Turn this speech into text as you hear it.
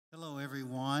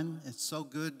everyone. It's so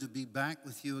good to be back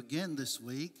with you again this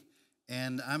week,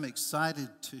 and I'm excited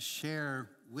to share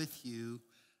with you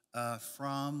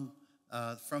from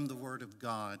the Word of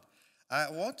God.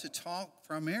 I want to talk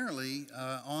primarily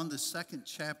on the second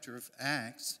chapter of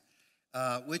Acts,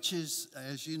 which is,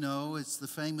 as you know, it's the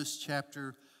famous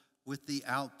chapter with the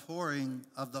outpouring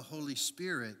of the Holy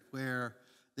Spirit, where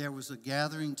there was a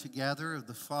gathering together of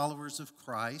the followers of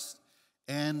Christ,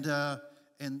 and the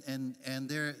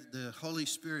Holy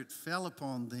Spirit fell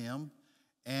upon them,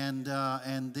 and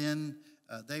then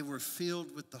they were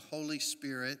filled with the Holy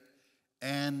Spirit,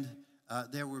 and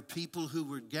there were people who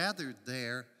were gathered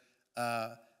there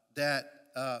that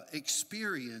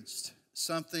experienced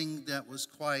something that was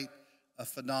quite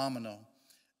phenomenal.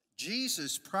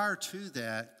 Jesus, prior to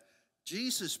that,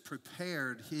 Jesus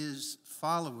prepared his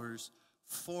followers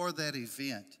for that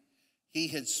event. He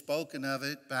had spoken of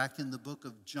it back in the book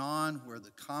of John, where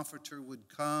the Comforter would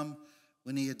come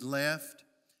when he had left.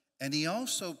 And he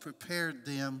also prepared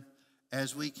them,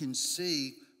 as we can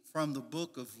see from the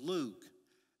book of Luke.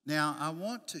 Now, I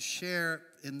want to share,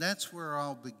 and that's where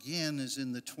I'll begin, is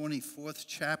in the 24th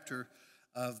chapter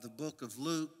of the book of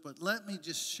Luke. But let me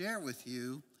just share with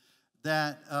you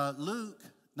that Luke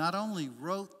not only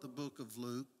wrote the book of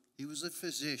Luke, he was a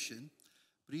physician,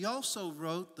 but he also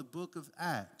wrote the book of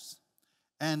Acts.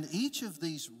 And each of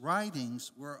these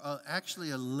writings were actually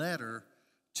a letter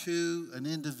to an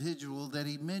individual that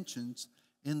he mentions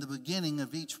in the beginning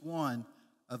of each one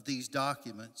of these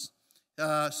documents.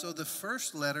 So the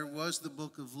first letter was the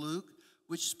book of Luke,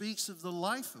 which speaks of the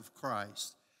life of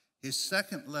Christ. His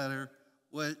second letter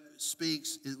was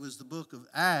the book of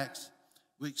Acts,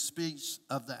 which speaks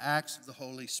of the acts of the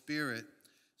Holy Spirit.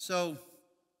 So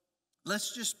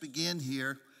let's just begin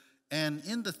here. And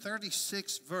in the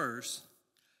 36th verse,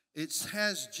 it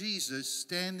has Jesus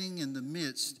standing in the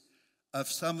midst of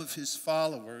some of his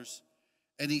followers,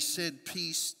 and he said,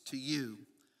 "Peace to you."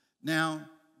 Now,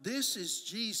 this is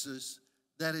Jesus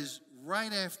that is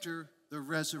right after the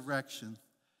resurrection.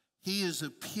 He is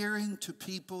appearing to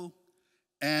people,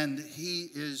 and he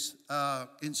is,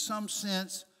 in some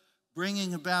sense,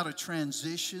 bringing about a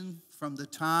transition from the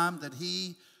time that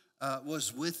he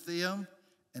was with them,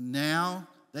 and now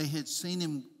they had seen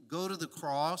him go to the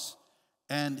cross,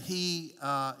 and he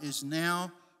is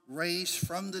now raised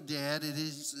from the dead. It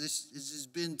has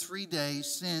been 3 days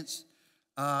since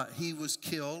he was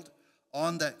killed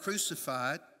on that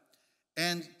crucified.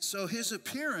 And so his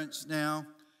appearance now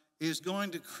is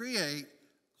going to create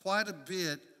quite a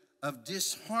bit of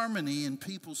disharmony in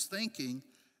people's thinking.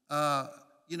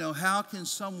 How can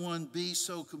someone be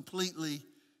so completely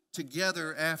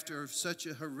together after such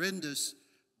a horrendous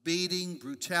beating,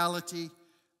 brutality,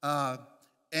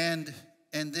 and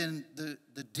then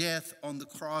the death on the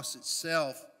cross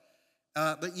itself?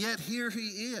 But yet here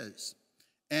he is.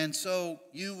 And so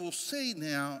you will see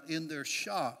now in their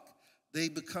shock, they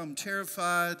become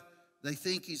terrified. They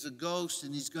think he's a ghost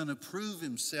and he's going to prove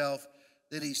himself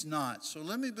that he's not. So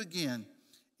let me begin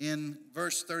in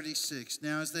verse 36.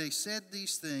 Now, as they said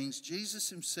these things, Jesus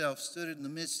himself stood in the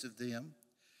midst of them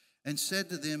and said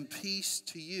to them, "Peace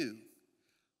to you."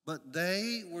 But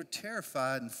they were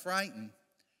terrified and frightened,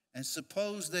 and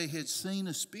supposed they had seen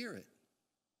a spirit.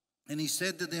 And he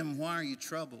said to them, "Why are you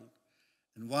troubled?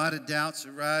 And why do doubts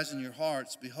arise in your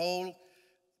hearts? Behold,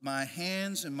 my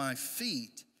hands and my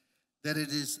feet, that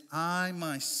it is I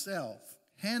myself.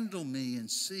 Handle me and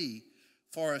see,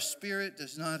 for a spirit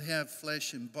does not have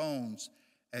flesh and bones,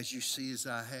 as you see as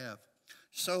I have."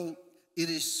 So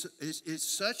it's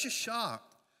such a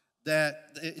shock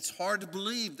that it's hard to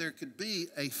believe there could be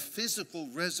a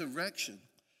physical resurrection.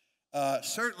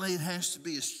 Certainly it has to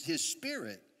be his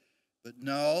spirit, but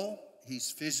no,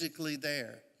 he's physically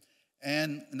there.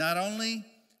 And not only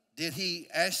did he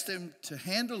ask them to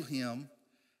handle him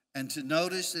and to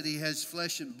notice that he has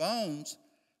flesh and bones,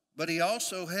 but he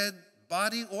also had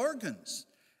body organs.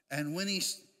 And when he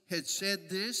had said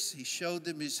this, he showed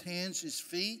them his hands, his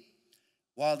feet.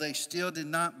 While they still did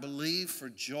not believe for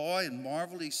joy and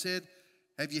marveled, he said,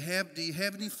 do you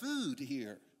have any food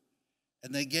here?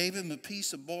 And they gave him a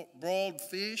piece of broiled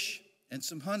fish and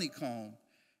some honeycomb,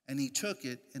 and he took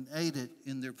it and ate it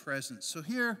in their presence. So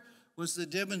here was the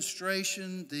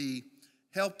demonstration, the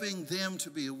helping them to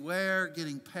be aware,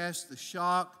 getting past the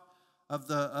shock of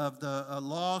the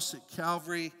loss at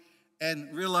Calvary,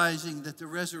 and realizing that the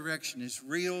resurrection is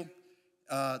real,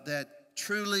 that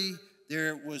truly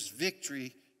there was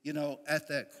victory, at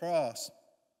that cross.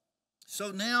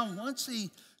 So now, once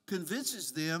he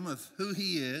convinces them of who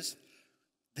he is,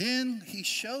 then he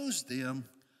shows them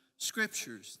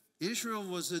scriptures. Israel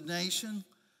was a nation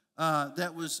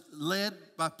that was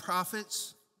led by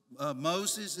prophets,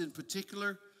 Moses in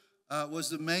particular was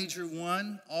the major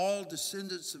one, all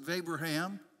descendants of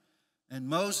Abraham. And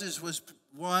Moses was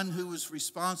one who was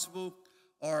responsible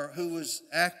or who was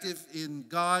active in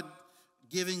God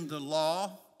giving the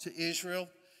law to Israel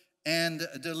and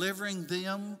delivering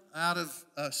them out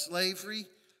of slavery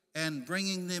and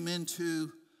bringing them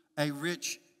into a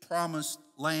rich promised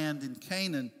land in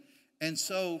Canaan. And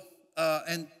so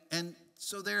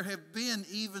so there have been,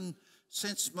 even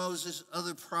since Moses,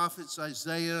 other prophets,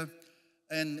 Isaiah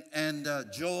and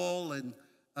Joel and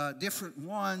different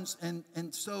ones.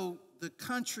 And so the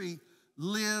country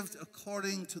lived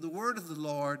according to the word of the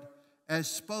Lord as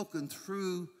spoken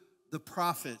through the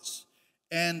prophets.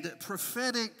 And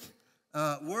prophetic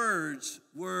words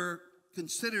were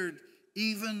considered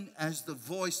even as the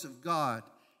voice of God.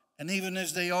 And even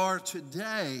as they are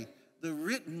today, the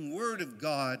written word of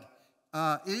God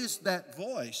is that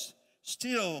voice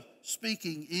still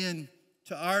speaking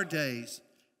into our days.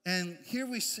 And here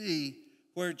we see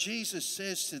where Jesus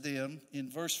says to them in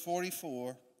verse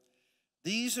 44,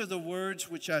 "These are the words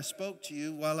which I spoke to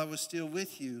you while I was still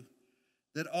with you,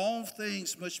 that all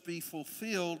things must be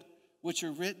fulfilled which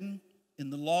are written in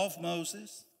the law of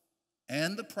Moses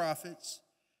and the prophets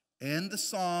and the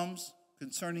Psalms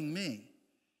concerning me."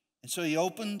 And so he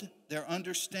opened their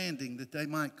understanding that they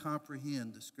might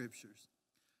comprehend the scriptures.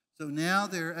 So now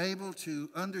they're able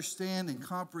to understand and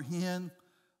comprehend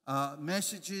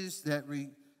messages that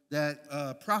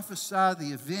prophesy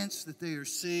the events that they are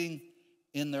seeing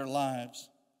in their lives.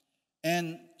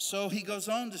 And so he goes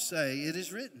on to say, "It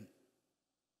is written,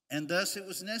 and thus it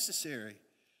was necessary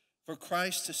for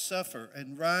Christ to suffer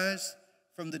and rise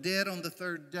from the dead on the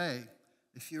third day."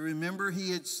 If you remember,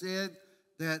 he had said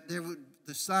that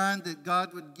the sign that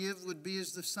God would give would be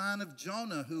as the sign of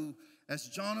Jonah, who, as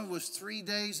Jonah was 3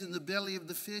 days in the belly of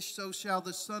the fish, so shall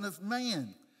the Son of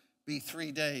Man be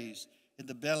 3 days in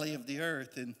the belly of the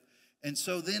earth. And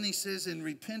so then he says, "And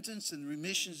repentance and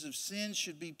remissions of sins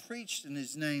should be preached in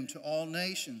his name to all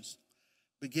nations,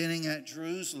 beginning at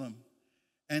Jerusalem."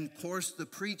 And of course, the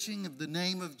preaching of the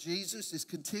name of Jesus is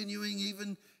continuing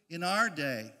even in our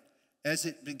day as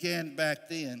it began back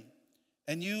then.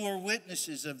 And you are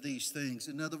witnesses of these things.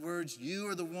 In other words, you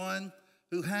are the one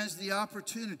who has the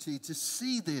opportunity to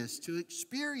see this, to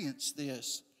experience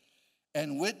this.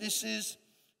 And witnesses,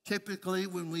 typically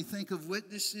when we think of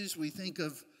witnesses, we think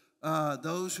of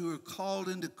those who are called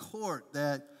into court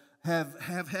that have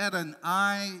had an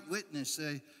eyewitness,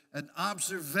 an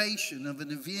observation of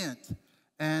an event.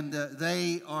 And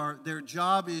their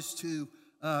job is to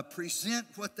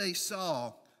present what they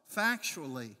saw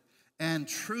factually and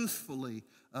truthfully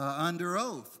under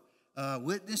oath.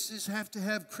 Witnesses have to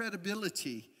have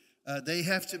credibility. They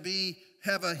have to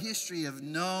have a history of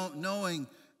knowing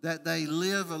that they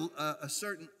live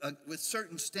with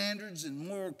certain standards and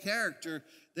moral character,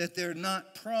 that they're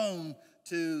not prone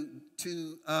to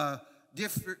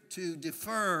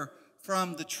differ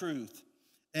from the truth.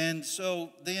 And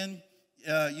so then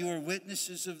you are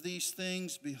witnesses of these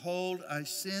things. Behold, I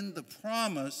send the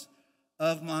promise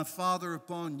of my Father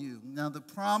upon you. Now, the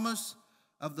promise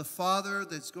of the Father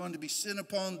that's going to be sent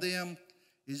upon them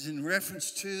is in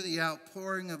reference to the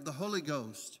outpouring of the Holy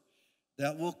Ghost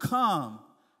that will come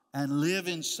and live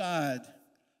inside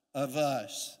of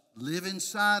us. Live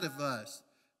inside of us.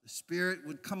 The Spirit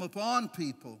would come upon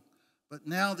people, but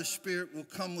now the Spirit will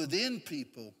come within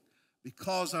people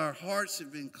because our hearts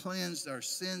have been cleansed, our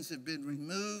sins have been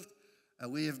removed,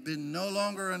 we have been no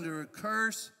longer under a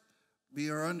curse. We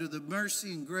are under the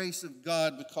mercy and grace of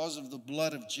God because of the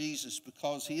blood of Jesus,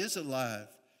 because he is alive.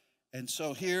 And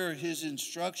so here are his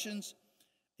instructions.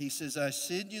 He says, "I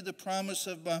send you the promise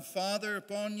of my Father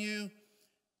upon you.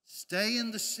 Stay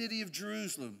in the city of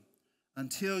Jerusalem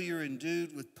until you're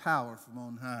endued with power from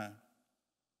on high."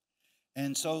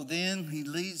 And so then he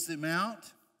leads them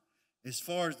out. As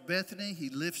far as Bethany, he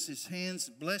lifts his hands,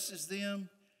 blesses them.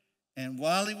 And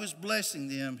while he was blessing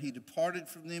them, he departed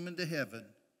from them into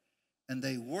heaven. And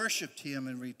they worshiped him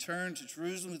and returned to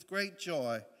Jerusalem with great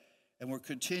joy and were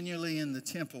continually in the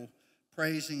temple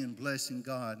praising and blessing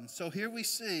God. And so here we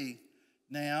see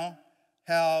now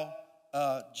how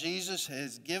Jesus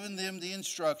has given them the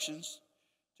instructions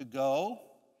to go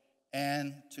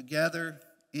and to gather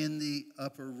in the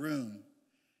upper room.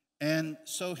 And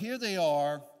so here they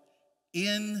are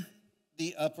in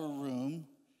the upper room.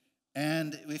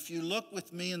 And if you look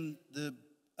with me in the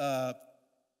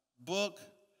book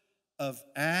of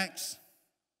Acts,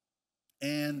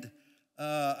 and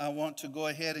I want to go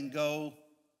ahead and go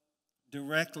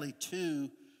directly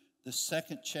to the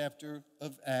 2nd chapter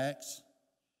of Acts,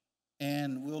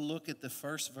 and we'll look at the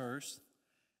first verse.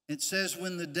 It says,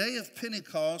 when the day of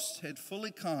Pentecost had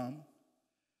fully come,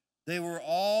 they were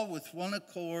all with one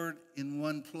accord in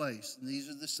one place. And these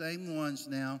are the same ones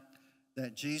now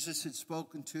that Jesus had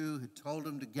spoken to, had told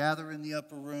them to gather in the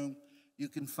upper room. You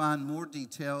can find more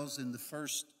details in the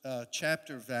first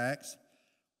chapter of Acts,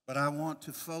 but I want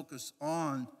to focus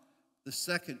on the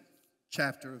second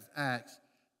chapter of Acts.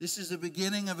 This is the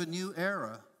beginning of a new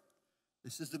era.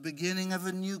 This is the beginning of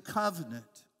a new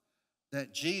covenant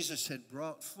that Jesus had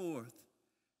brought forth.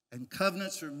 And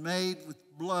covenants are made with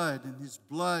blood, and his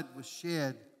blood was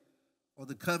shed for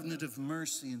the covenant of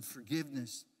mercy and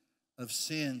forgiveness of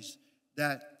sins.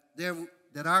 That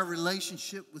our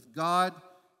relationship with God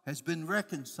has been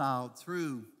reconciled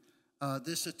through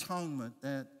this atonement,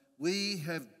 that we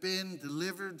have been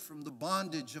delivered from the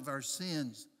bondage of our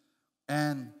sins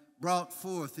and brought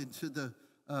forth into the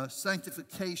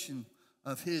sanctification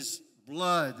of his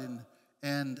blood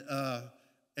and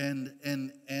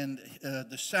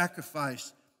the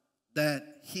sacrifice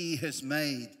that he has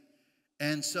made.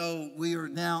 And so we are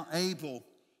now able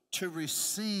to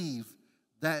receive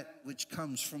that which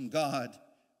comes from God,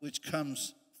 which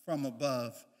comes from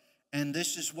above. And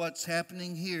this is what's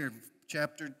happening here.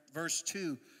 Verse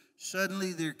 2,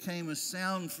 suddenly there came a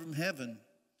sound from heaven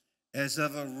as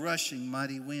of a rushing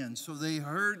mighty wind. So they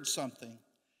heard something,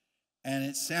 and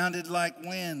it sounded like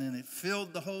wind, and it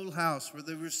filled the whole house where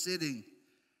they were sitting.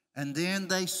 And then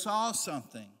they saw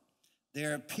something.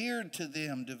 There appeared to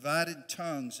them divided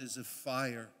tongues as of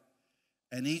fire,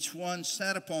 and each one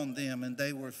sat upon them, and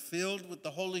they were filled with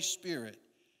the Holy Spirit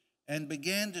and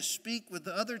began to speak with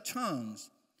other tongues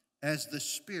as the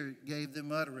Spirit gave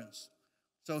them utterance.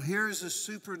 So here's a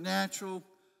supernatural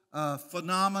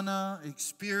phenomena,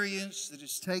 experience that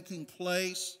is taking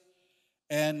place.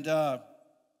 And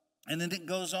then it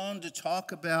goes on to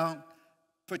talk about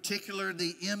particularly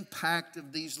the impact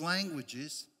of these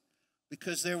languages,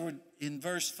 because there were, in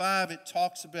verse 5, it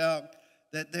talks about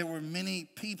that there were many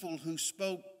people who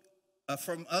spoke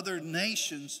from other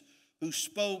nations who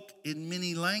spoke in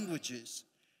many languages.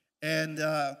 And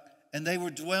they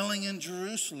were dwelling in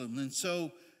Jerusalem. And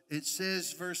so it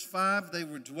says, verse 5, they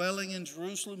were dwelling in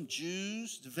Jerusalem,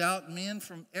 Jews, devout men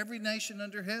from every nation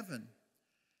under heaven.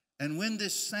 And when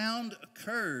this sound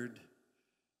occurred,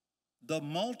 the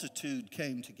multitude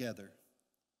came together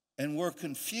and were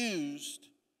confused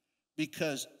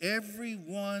because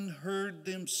everyone heard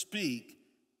them speak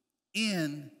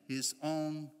in his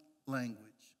own language.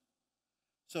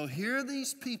 So here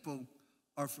these people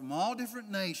are from all different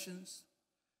nations,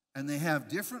 and they have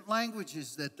different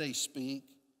languages that they speak.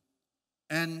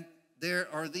 And there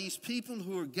are these people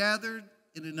who are gathered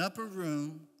in an upper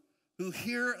room who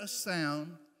hear a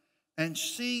sound and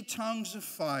see tongues of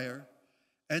fire,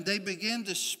 and they begin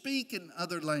to speak in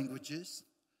other languages,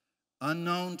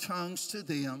 unknown tongues to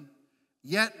them.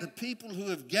 Yet the people who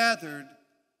have gathered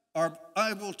are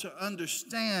able to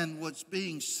understand what's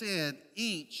being said,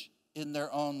 each in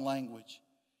their own language.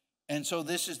 And so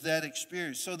this is that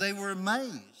experience. So they were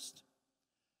amazed.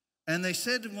 And they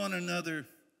said to one another,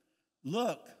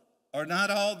 look, are not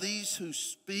all these who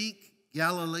speak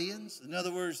Galileans? In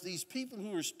other words, these people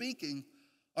who are speaking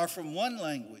are from one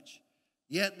language,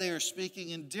 yet they are speaking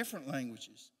in different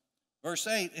languages. Verse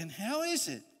 8, and how is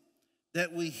it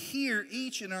that we hear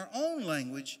each in our own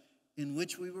language in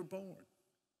which we were born?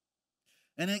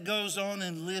 And it goes on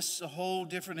and lists a whole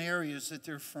different areas that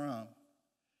they're from.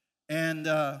 And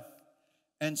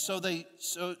so then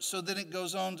it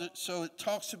goes on to, so it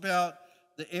talks about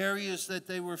the areas that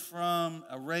they were from: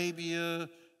 Arabia,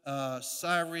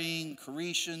 Cyrene,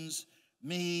 Cretians,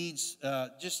 Medes,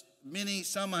 just many,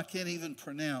 some I can't even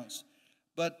pronounce.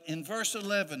 But in verse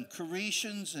 11,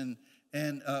 Cretians and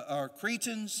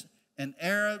Cretans and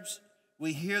Arabs,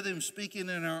 we hear them speaking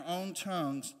in our own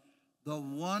tongues the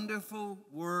wonderful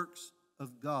works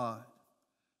of God.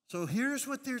 So here's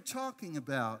what they're talking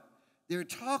about. They're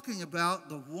talking about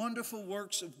the wonderful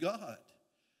works of God,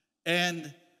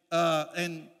 and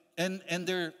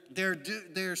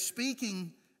they're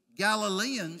speaking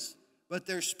Galileans, but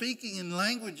they're speaking in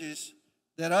languages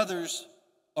that others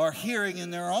are hearing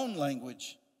in their own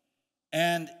language,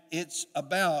 and it's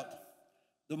about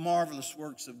the marvelous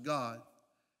works of God.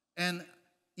 And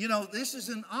you know, this is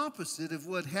an opposite of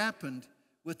what happened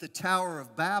with the Tower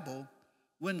of Babel,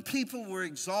 when people were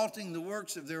exalting the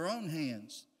works of their own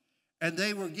hands, and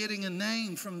they were getting a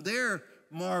name from their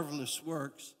marvelous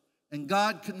works, and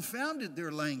God confounded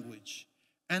their language.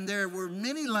 And there were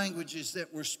many languages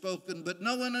that were spoken, but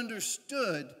no one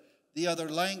understood the other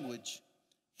language.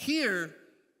 Here,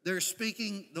 they're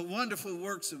speaking the wonderful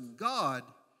works of God,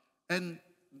 and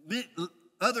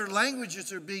other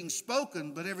languages are being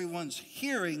spoken, but everyone's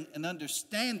hearing and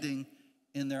understanding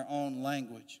in their own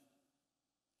language.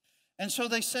 And so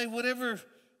they say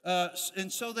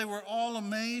and so they were all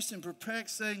amazed and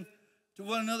perplexed, saying to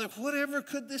one another, whatever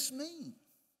could this mean?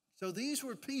 So these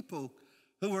were people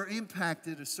who were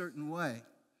impacted a certain way.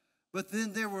 But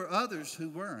then there were others who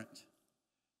weren't.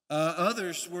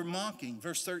 Others were mocking.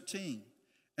 Verse 13.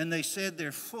 And they said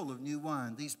they're full of new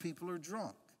wine. These people are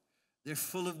drunk. They're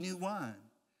full of new wine.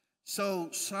 So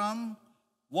some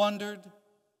wondered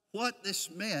what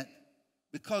this meant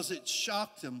because it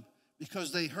shocked them,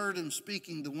 because they heard him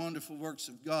speaking the wonderful works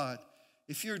of God.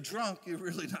 If you're drunk, you're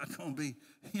really not going to be,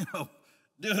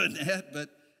 doing that. But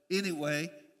anyway,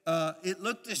 it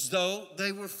looked as though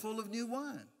they were full of new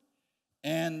wine.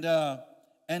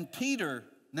 And Peter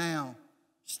now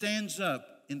stands up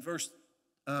in verse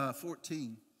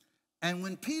 14. And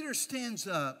when Peter stands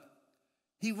up,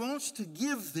 he wants to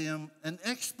give them an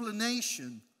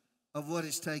explanation of what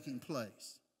is taking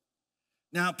place.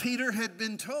 Now, Peter had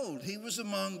been told, he was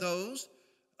among those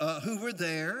who were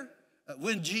there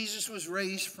when Jesus was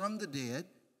raised from the dead.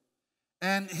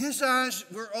 And his eyes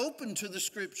were open to the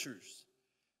scriptures.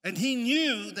 And he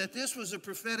knew that this was a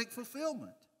prophetic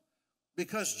fulfillment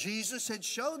because Jesus had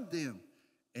showed them.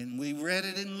 And we read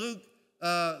it in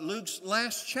Luke's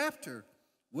last chapter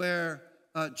where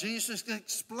Jesus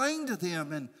explained to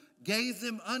them and gave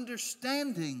them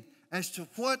understanding as to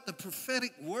what the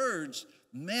prophetic words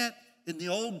meant in the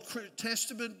Old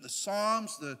Testament, the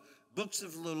Psalms, the books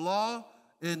of the law,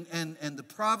 and the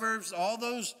Proverbs, all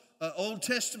those Old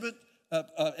Testament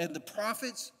and the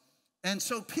prophets. And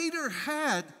so Peter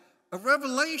had a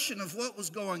revelation of what was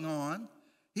going on.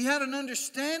 He had an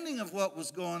understanding of what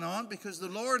was going on because the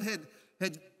Lord had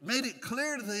made it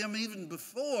clear to them even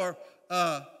before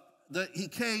he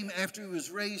came after he was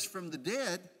raised from the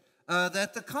dead,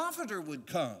 that the Comforter would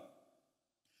come.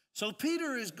 So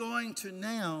Peter is going to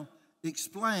now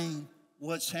explain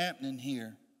what's happening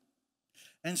here.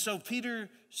 And so Peter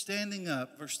standing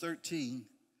up, verse 13,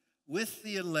 with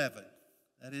the 11,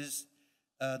 that is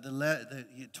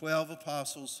the 12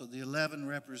 apostles, so the 11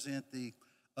 represent the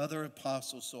other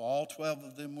apostles, so all 12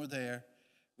 of them were there,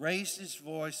 raised his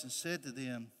voice and said to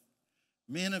them,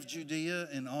 men of Judea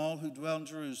and all who dwell in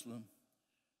Jerusalem,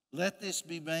 let this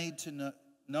be made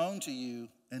known to you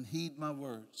and heed my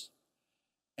words.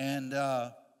 And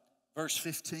verse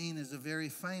 15 is a very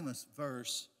famous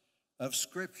verse of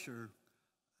Scripture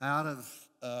out of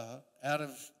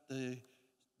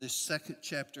this second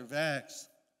chapter of Acts.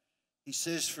 He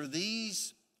says, for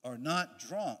these are not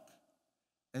drunk,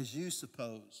 as you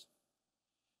suppose,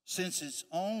 since it's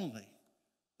only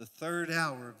the third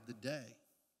hour of the day.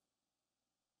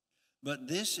 But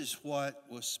this is what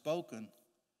was spoken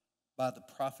by the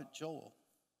prophet Joel.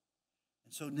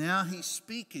 And so now he's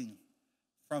speaking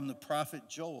from the prophet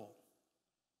Joel.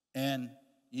 And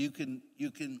you can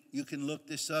look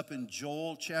this up in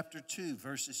Joel chapter 2,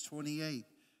 verses 28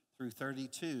 through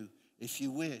 32, if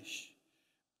you wish.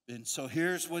 And so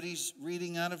here's what he's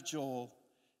reading out of Joel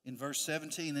in verse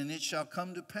 17. And it shall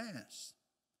come to pass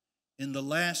in the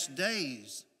last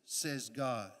days, says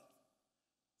God.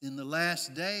 In the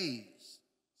last days,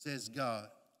 says God.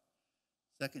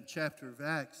 Second chapter of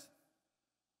Acts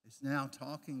is now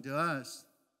talking to us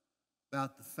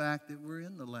about the fact that we're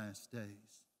in the last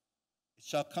days. It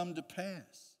shall come to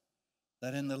pass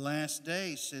that in the last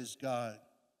days, says God,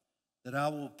 that I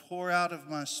will pour out of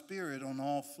my Spirit on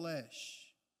all flesh,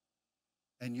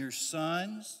 and your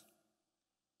sons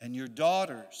and your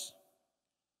daughters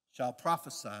shall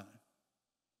prophesy,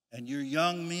 and your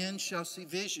young men shall see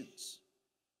visions,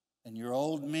 and your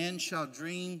old men shall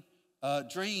dream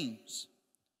dreams.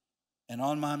 And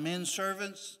on my men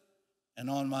servants and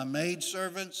on my maid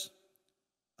servants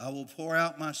I will pour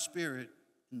out my Spirit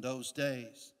in those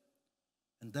days.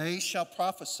 And they shall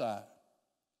prophesy,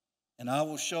 and I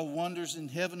will show wonders in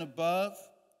heaven above,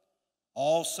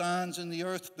 all signs in the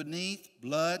earth beneath,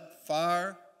 blood,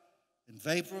 fire, and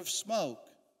vapor of smoke.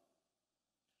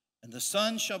 And the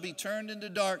sun shall be turned into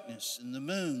darkness, and the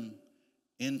moon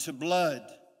into blood.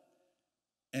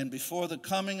 And before the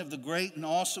coming of the great and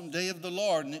awesome day of the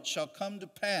Lord, and it shall come to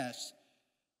pass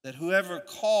that whoever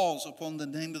calls upon the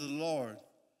name of the Lord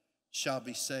shall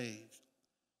be saved.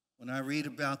 When I read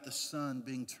about the sun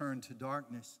being turned to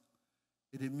darkness,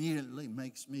 it immediately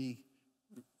makes me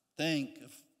think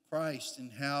of Christ and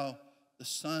how the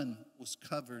sun was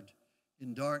covered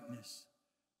in darkness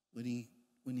when he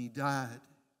died,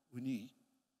 when he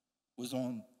was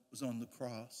on the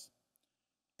cross.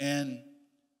 And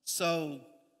so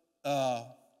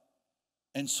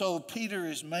Peter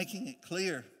is making it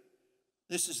clear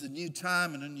This is a new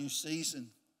time and a new season.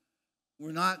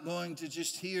 We're not going to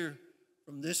just hear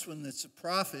from this one that's a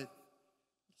prophet,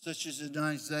 such as an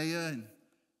Isaiah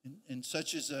and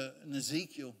such as an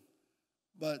Ezekiel,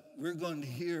 but we're going to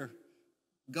hear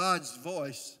God's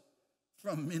voice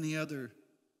from many other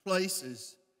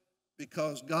places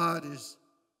because God is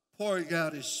pouring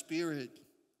out his Spirit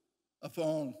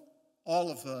upon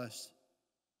all of us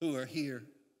who are here.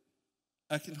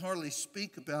 I can hardly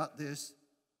speak about this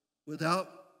without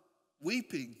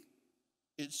weeping.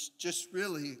 It's just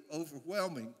really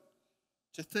overwhelming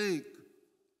to think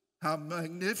how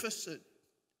magnificent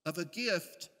of a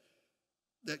gift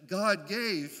that God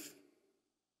gave.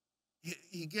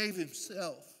 He gave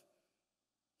himself.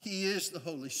 He is the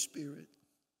Holy Spirit.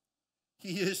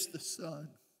 He is the Son.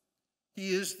 He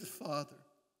is the Father.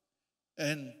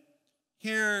 And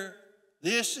here,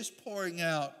 this is pouring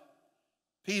out,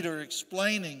 Peter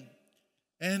explaining.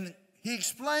 And he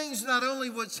explains not only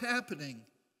what's happening,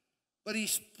 but he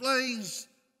explains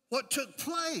what took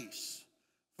place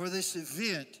for this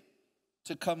event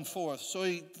to come forth.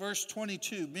 So verse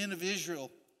 22, men of Israel,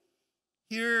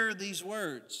 hear these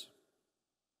words.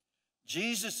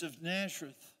 Jesus of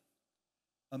Nazareth,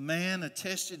 a man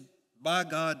attested by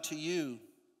God to you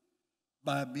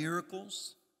by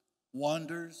miracles,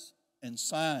 wonders, and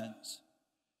signs,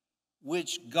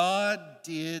 which God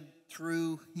did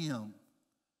through him.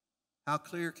 How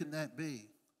clear can that be?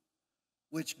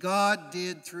 Which God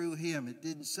did through him. It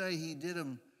didn't say he did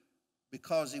them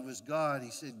because he was God. He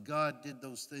said God did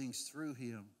those things through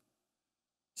him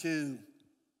to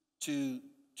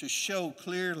show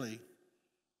clearly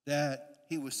that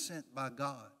he was sent by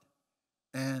God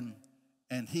and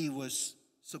he was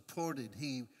supported.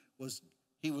 He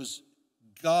was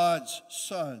God's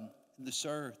Son in this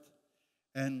earth.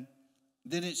 And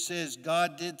then it says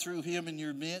God did through him in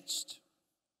your midst,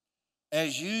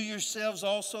 as you yourselves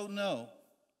also know,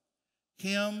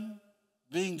 him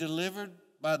being delivered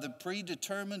by the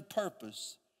predetermined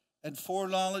purpose and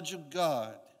foreknowledge of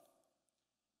God,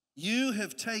 you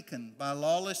have taken by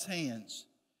lawless hands,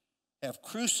 have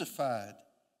crucified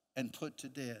and put to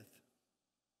death.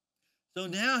 So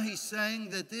now he's saying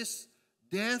that this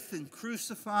death and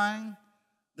crucifying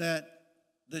that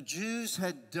the Jews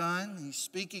had done, he's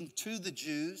speaking to the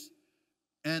Jews,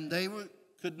 and they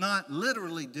could not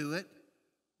literally do it,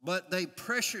 but they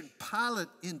pressured Pilate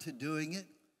into doing it.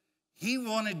 He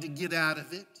wanted to get out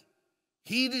of it.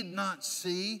 He did not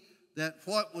see that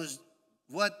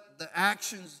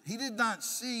he did not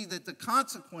see that the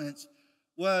consequence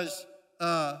was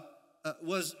a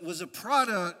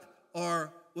product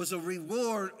or was a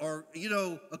reward or,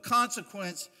 a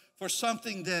consequence for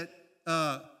something that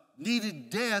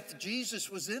needed death. Jesus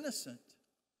was innocent.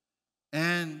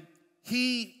 And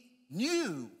he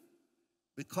knew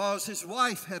because his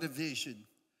wife had a vision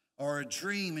or a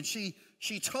dream, and she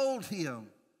told him,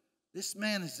 this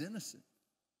man is innocent.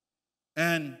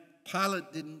 And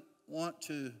Pilate didn't want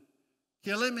to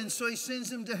kill him, and so he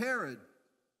sends him to Herod.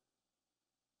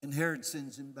 And Herod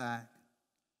sends him back.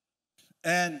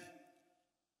 And,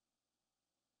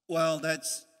 well,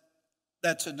 that's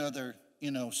another,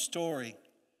 story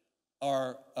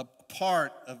or a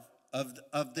part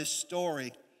of this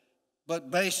story.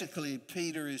 But basically,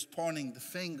 Peter is pointing the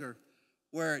finger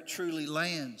where it truly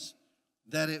lands,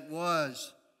 that it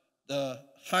was the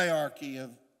hierarchy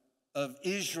of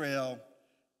Israel,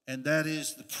 and that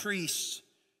is the priests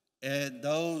and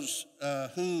those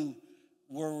who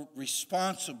were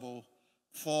responsible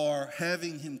for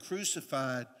having him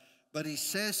crucified. But he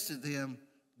says to them,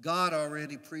 God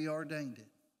already preordained it.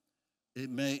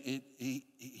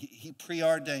 He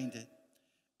preordained it.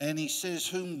 And he says,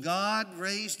 whom God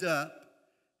raised up,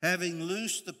 having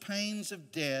loosed the pains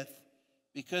of death,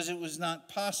 because it was not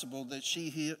possible that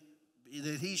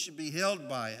he should be held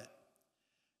by it.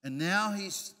 And now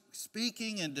he's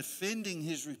speaking and defending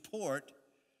his report,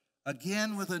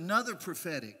 again with another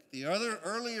prophetic. The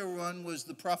earlier one was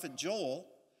the prophet Joel,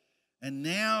 and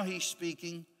now he's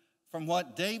speaking from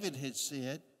what David had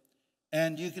said.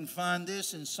 And you can find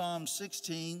this in Psalm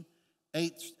 16,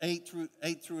 8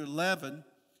 through 11.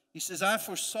 He says, I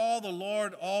foresaw the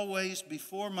Lord always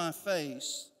before my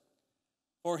face,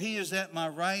 for he is at my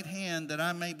right hand that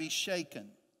I may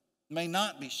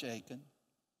not be shaken.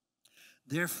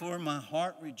 Therefore my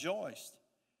heart rejoiced,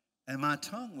 and my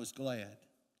tongue was glad.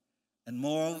 And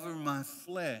moreover, my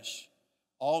flesh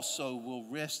also will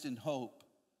rest in hope,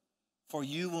 for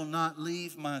you will not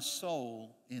leave my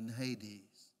soul in Hades.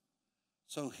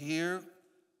 So here,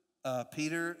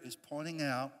 Peter is pointing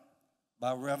out,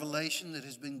 by revelation that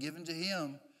has been given to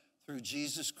him through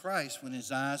Jesus Christ when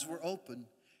his eyes were opened,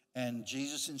 And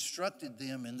Jesus instructed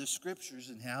them in the scriptures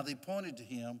and how they pointed to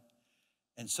him.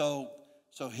 And so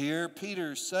here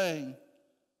Peter is saying,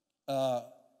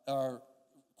 or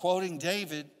quoting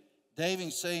David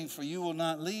saying, "For you will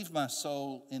not leave my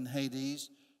soul in Hades,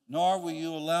 nor will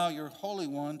you allow your Holy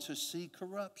One to see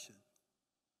corruption."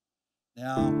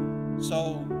 Now,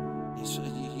 so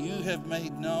you have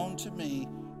made known to me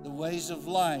the ways of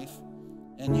life,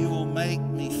 and you will make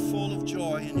me full of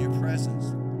joy in your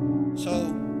presence.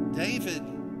 So David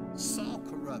saw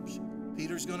corruption.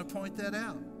 Peter's going to point that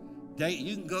out.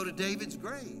 You can go to David's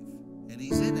grave, and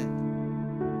he's in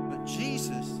it. But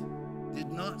Jesus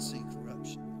did not see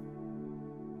corruption.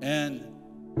 And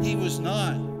he was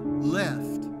not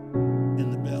left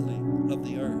in the belly of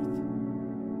the earth.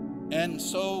 And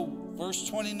so, verse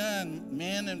 29,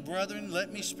 "Men and brethren,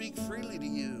 let me speak freely to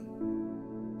you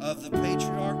of the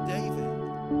patriarch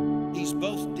David. He's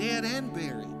both dead and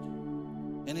buried,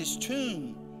 and his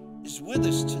tomb is with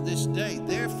us to this day.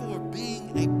 Therefore,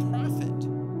 being a prophet,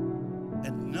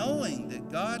 and knowing that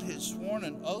God has sworn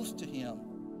an oath to him,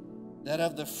 that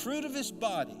of the fruit of his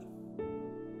body,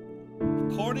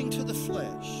 according to the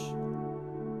flesh,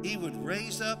 he would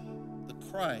raise up the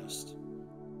Christ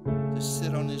to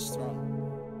sit on his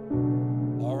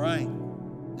throne." All right.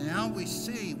 Now we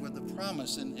see where the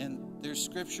promise, and there's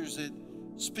scriptures that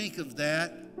speak of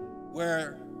that,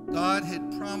 where God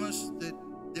had promised that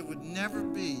there would never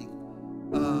be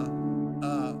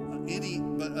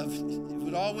it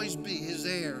would always be his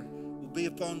heir will be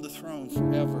upon the throne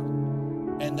forever.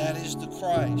 And that is the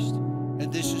Christ.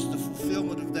 And this is the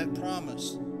fulfillment of that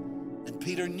promise. And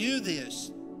Peter knew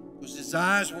this because his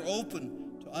eyes were open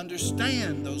to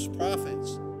understand those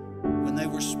prophets when they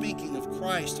were speaking of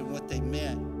Christ and what they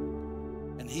meant.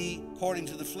 And he, according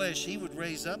to the flesh, he would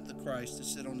raise up the Christ to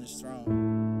sit on his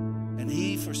throne. And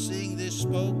he, foreseeing this,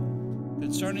 spoke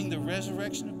concerning the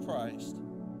resurrection of Christ,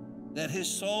 that his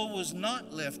soul was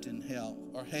not left in hell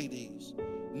or Hades,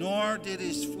 nor did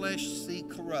his flesh see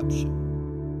corruption.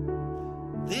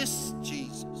 This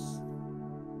Jesus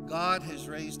God has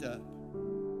raised up,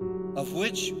 of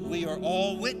which we are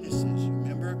all witnesses.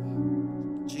 Remember,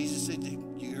 Jesus said,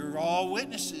 "You're all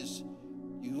witnesses.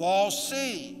 You all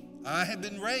see, I have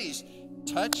been raised.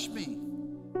 Touch me.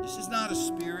 This is not a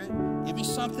spirit. Give me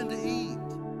something to eat."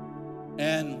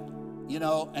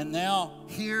 And now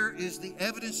here is the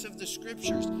evidence of the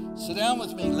scriptures. Sit down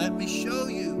with me. Let me show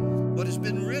you what has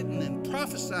been written and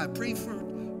prophesied,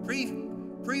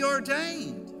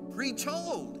 preordained,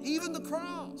 pre-told, even the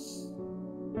cross.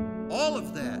 All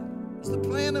of that is the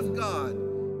plan of God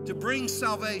to bring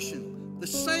salvation. The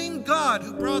same God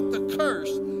who brought the curse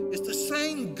is the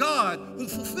same God who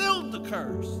fulfilled the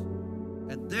curse.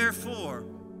 And therefore,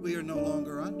 we are no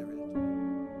longer under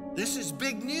it. This is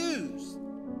big news.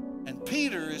 And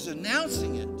Peter is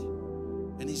announcing it.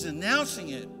 And he's announcing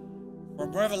it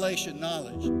from revelation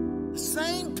knowledge. The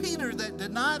same Peter that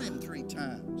denied him 3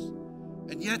 times.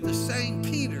 And yet the same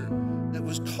Peter that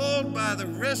was called by the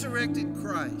resurrected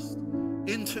Christ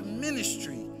into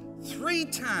ministry 3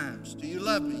 times. Do you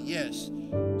love me? Yes.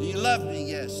 Do you love me?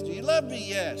 Yes. Do you love me?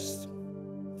 Yes.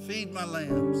 Feed my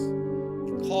lambs.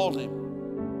 He called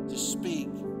him to speak.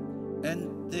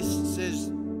 And this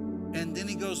says, and then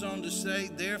he goes on to say,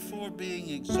 therefore being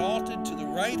exalted to the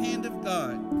right hand of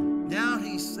God. Now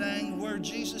he's saying where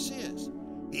Jesus is.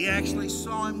 He actually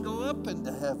saw him go up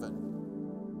into heaven.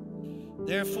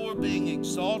 Therefore being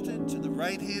exalted to the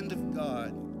right hand of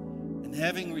God, and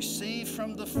having received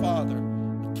from the Father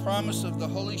the promise of the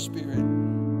Holy Spirit,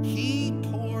 he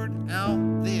poured out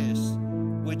this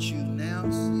which you now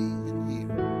see and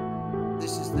hear.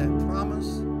 This is that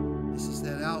promise. This is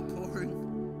that outpouring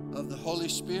of the Holy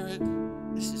Spirit.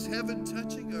 This is heaven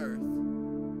touching earth.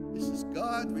 This is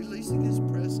God releasing his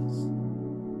presence.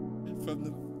 And from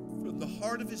the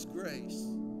heart of his grace,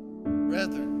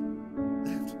 rather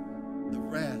than the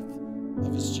wrath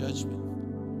of his judgment.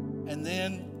 And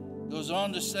then goes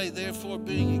on to say, therefore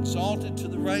being exalted to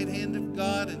the right hand of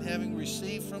God, and having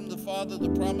received from the Father the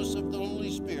promise of the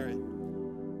Holy Spirit,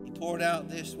 he poured out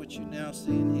this which you now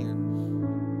see and hear.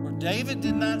 For David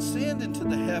did not ascend into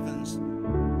the heavens,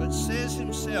 but says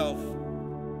himself,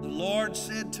 the Lord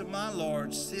said to my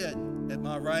Lord, sit at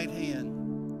my right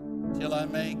hand till I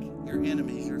make your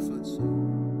enemies your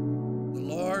footstool. The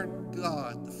Lord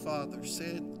God, the Father,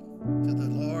 said to the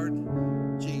Lord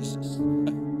Jesus,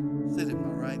 sit at my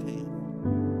right hand.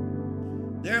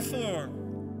 Therefore,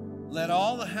 let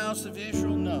all the house of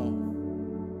Israel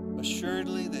know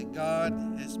assuredly that God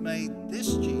has made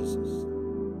this Jesus,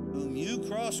 whom you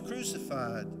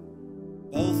crucified,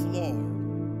 both Lord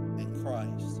and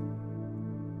Christ.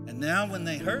 And now when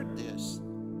they heard this,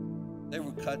 They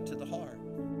were cut to the heart.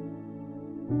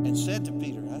 And said to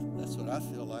Peter, that's what I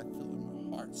feel like feeling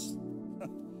my hearts.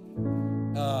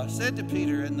 Said to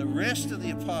Peter and the rest of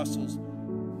the apostles,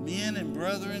 men and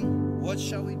brethren, what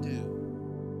shall we do?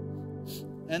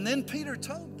 And then Peter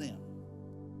told them,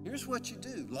 here's what you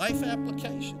do. Life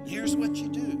application. Here's what you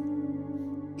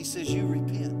do. He says, you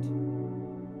repent.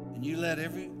 And you let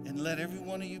every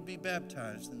one of you be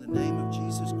baptized in the name of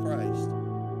Jesus Christ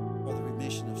for the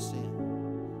remission of sin.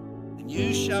 And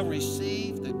you shall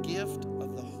receive the gift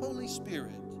of the Holy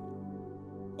Spirit.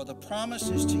 For the promise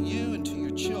is to you and to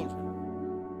your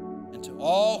children, and to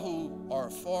all who are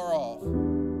far off,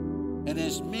 and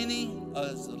as many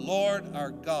as the Lord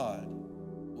our God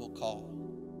will call.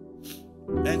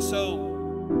 And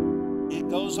so it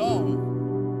goes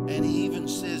on, and he even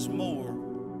says more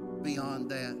beyond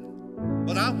that.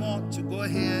 But I want to go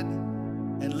ahead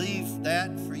and leave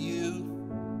that for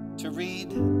you to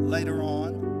read later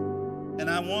on. And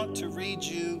I want to read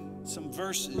you some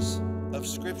verses of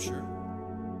Scripture.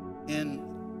 And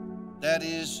that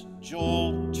is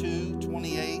Joel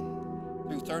 2:28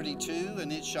 through 32.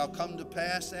 And it shall come to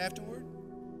pass afterward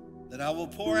that I will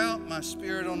pour out my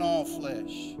Spirit on all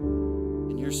flesh.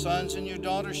 And your sons and your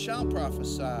daughters shall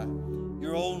prophesy.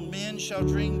 Your old men shall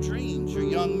dream dreams. Your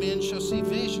young men shall see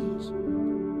visions.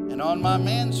 And on my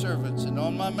manservants and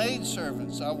on my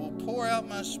maidservants I will pour out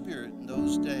my Spirit in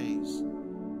those days.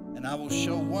 And I will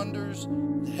show wonders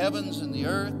in the heavens and the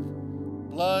earth,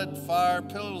 blood, fire,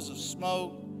 pillars of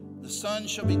smoke. The sun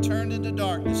shall be turned into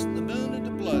darkness, and the moon into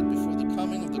blood before the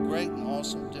coming of the great and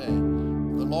awesome day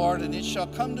of the Lord. And it shall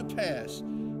come to pass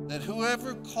that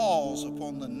whoever calls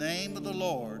upon the name of the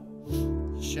Lord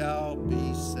shall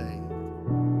be saved.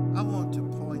 I want to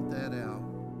point that out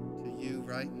to you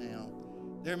right now.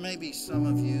 There may be some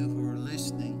of you who are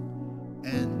listening,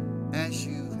 and as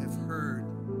you have heard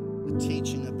the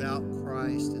teaching about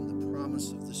Christ and the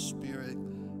promise of the Spirit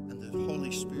and the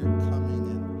Holy Spirit coming,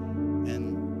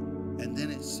 and then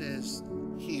it says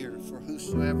here, for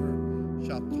whosoever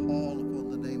shall call upon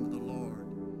the name of the Lord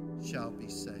shall be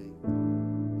saved.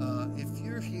 If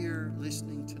you're here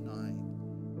listening tonight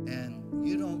and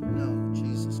you don't know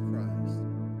Jesus Christ,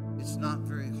 it's not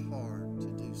very hard to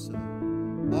do so.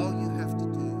 All you have to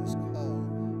do is call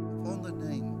upon the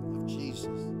name of Jesus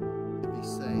to be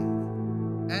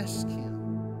saved. Ask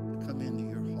him to come into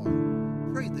your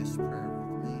heart. Pray this prayer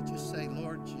with me. Just say,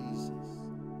 Lord Jesus,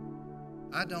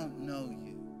 I don't know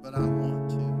you, but I want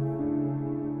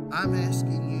to. I'm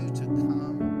asking you to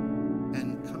come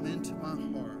and come into my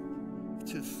heart,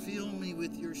 to fill me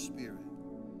with your Spirit.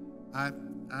 I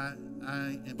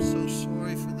am so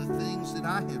sorry for the things that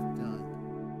I have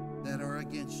done that are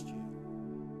against you.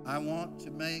 I want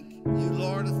to make you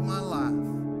Lord of my life,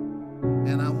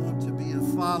 and I want to be a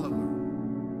follower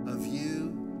of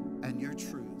you and your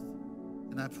truth.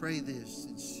 And I pray this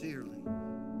sincerely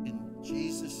in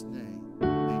Jesus' name.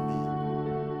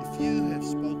 Amen. If you have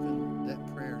spoken that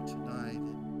prayer tonight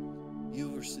and you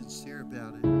were sincere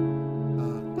about it,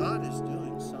 God is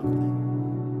doing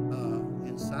something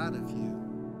inside of you.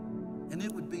 And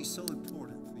it would be so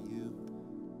important for you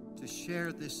to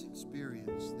share this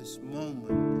experience, this moment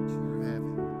that you're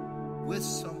having with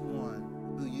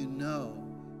someone who you know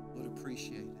would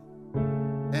appreciate it.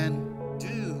 And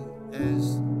do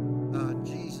as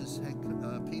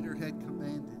Peter had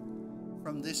commanded.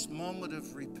 From this moment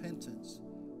of repentance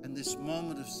and this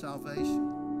moment of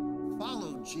salvation,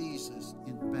 follow Jesus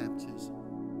in baptism.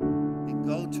 And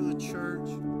go to a church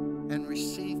and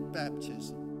receive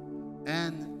baptism.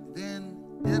 And then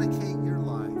dedicate your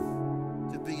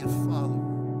life to be a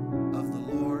follower of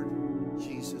the Lord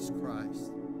Jesus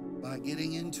Christ by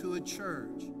getting into a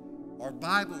church or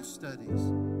Bible studies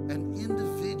and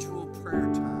individual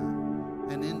prayer time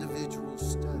and individual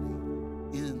study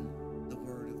in the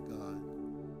Word of God.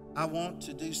 I want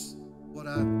to do what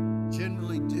I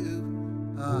generally do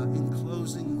in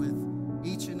closing with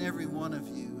each and every one of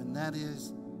you, and that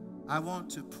is I want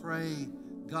to pray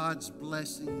God's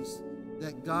blessings,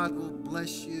 that God will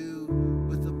bless you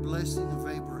with the blessing of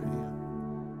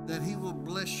Abraham, that he will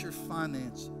bless your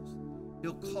finances.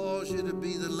 He'll cause you to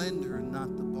be the lender and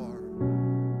not the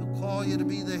borrower. He'll call you to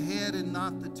be the head and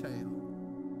not the tail.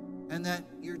 And that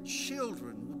your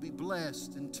children will be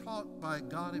blessed and taught by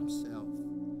God himself.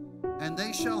 And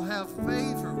they shall have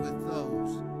favor with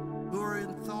those who are in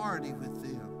authority with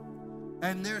them.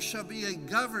 And there shall be a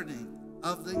governing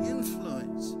of the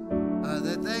influence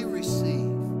that they receive,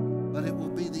 but it will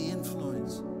be the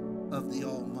influence of the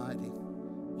Almighty.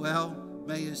 Well,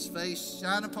 may his face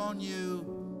shine upon you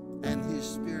and his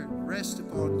Spirit rest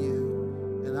upon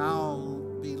you, and I'll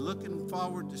be looking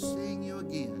forward to seeing you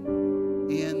again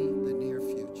in